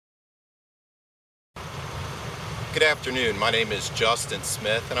Good afternoon. My name is Justin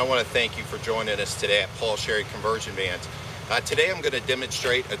Smith, and I want to thank you for joining us today at Paul Sherry Conversion Vans. Today I'm going to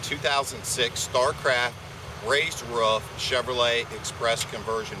demonstrate a 2006 Starcraft raised roof Chevrolet Express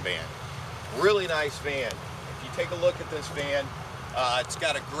conversion van. Really nice van. If you take a look at this van, it's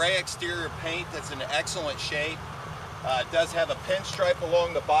got a gray exterior paint that's in excellent shape. It does have a pinstripe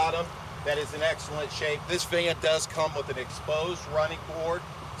along the bottom that is in excellent shape. This van does come with an exposed running board,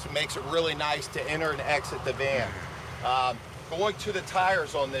 so it makes it really nice to enter and exit the van. Going to the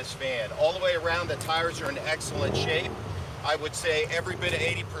tires on this van, all the way around, the tires are in excellent shape. I would say every bit of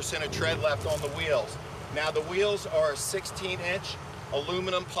 80% of tread left on the wheels. Now the wheels are a 16-inch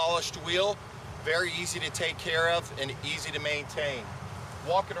aluminum polished wheel, very easy to take care of and easy to maintain.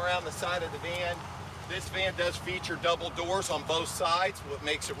 Walking around the side of the van, this van does feature double doors on both sides, what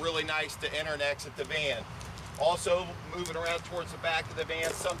makes it really nice to enter and exit the van. Also, moving around towards the back of the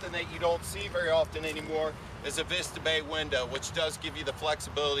van, something that you don't see very often anymore is a Vista Bay window, which does give you the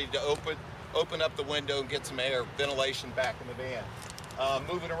flexibility to open up the window and get some air, ventilation back in the van.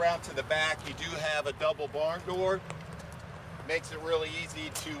 Moving around to the back, you do have a double barn door. Makes it really easy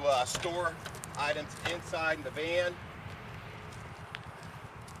to store items inside the van.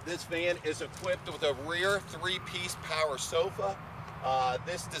 This van is equipped with a rear 3-piece power sofa.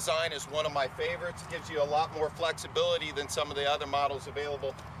 This design is one of my favorites. It gives you a lot more flexibility than some of the other models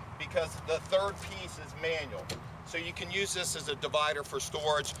available because the third piece is manual. So you can use this as a divider for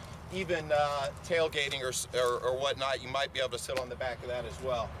storage, even tailgating or whatnot. You might be able to sit on the back of that as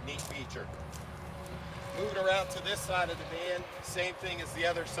well. Neat feature. Moving around to this side of the van, same thing as the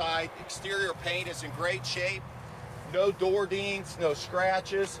other side. Exterior paint is in great shape. No door dings, no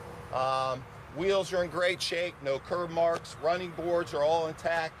scratches. Wheels are in great shape, no curb marks. Running boards are all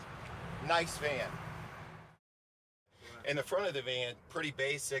intact. Nice van. In the front of the van, pretty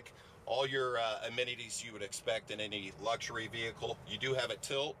basic. All your amenities you would expect in any luxury vehicle. You do have a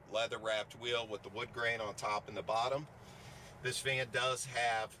tilt, leather wrapped wheel with the wood grain on top and the bottom. This van does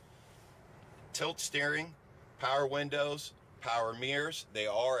have tilt steering, power windows, power mirrors. They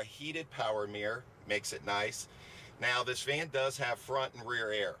are a heated power mirror, makes it nice. Now this van does have front and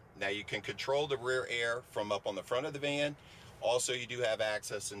rear air. Now you can control the rear air from up on the front of the van. Also you do have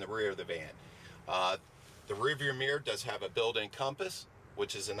access in the rear of the van. The rear view mirror does have a built-in compass,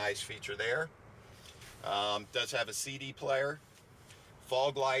 which is a nice feature there. Does have a CD player,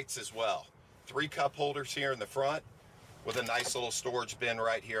 fog lights as well. 3 cup holders here in the front with a nice little storage bin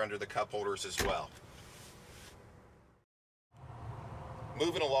right here under the cup holders as well.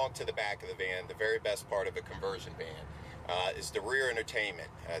 Moving along to the back of the van, the very best part of a conversion van is the rear entertainment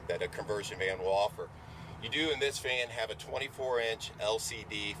that a conversion van will offer. You do in this van have a 24-inch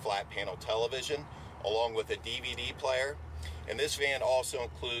LCD flat panel television along with a DVD player, and this van also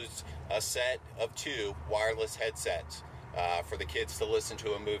includes a set of 2 wireless headsets for the kids to listen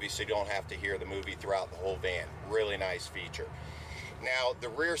to a movie so you don't have to hear the movie throughout the whole van. Really nice feature. Now the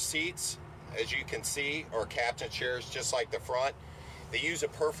rear seats, as you can see, are captain chairs just like the front. They use a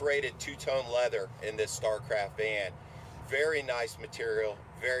perforated 2-tone leather in this Starcraft van. Very nice material,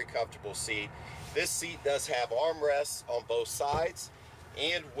 very comfortable seat. This seat does have armrests on both sides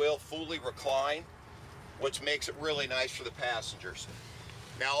and will fully recline, which makes it really nice for the passengers.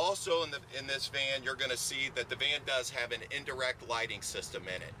 Now also in this van, you're going to see that the van does have an indirect lighting system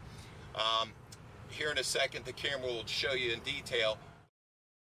in it. Here in a second, the camera will show you in detail.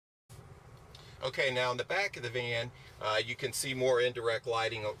 Okay, now in the back of the van, you can see more indirect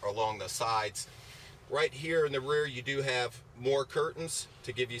lighting along the sides. Right here in the rear, you do have more curtains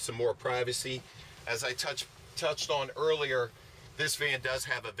to give you some more privacy. As I touched on earlier, this van does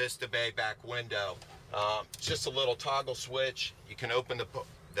have a Vista Bay back window. Just a little toggle switch. You can open the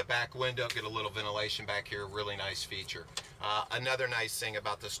back window, get a little ventilation back here. Really nice feature. Another nice thing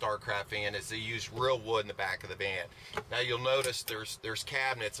about the Starcraft van is they use real wood in the back of the van. Now you'll notice there's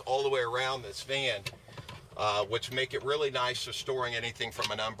cabinets all the way around this van, which make it really nice for storing anything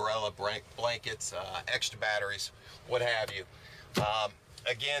from an umbrella, blankets, extra batteries, what have you.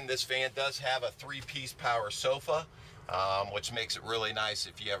 Again, this van does have a 3-piece power sofa, which makes it really nice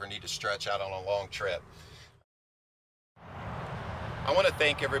if you ever need to stretch out on a long trip. I want to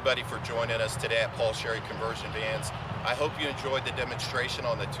thank everybody for joining us today at Paul Sherry Conversion Vans. I hope you enjoyed the demonstration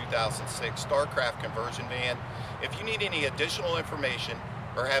on the 2006 Starcraft conversion van. If you need any additional information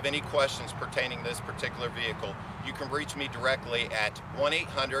or have any questions pertaining to this particular vehicle, you can reach me directly at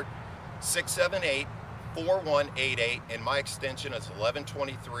 1-800-678-4188, and my extension is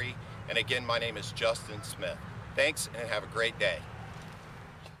 1123. And again, my name is Justin Smith. Thanks and have a great day.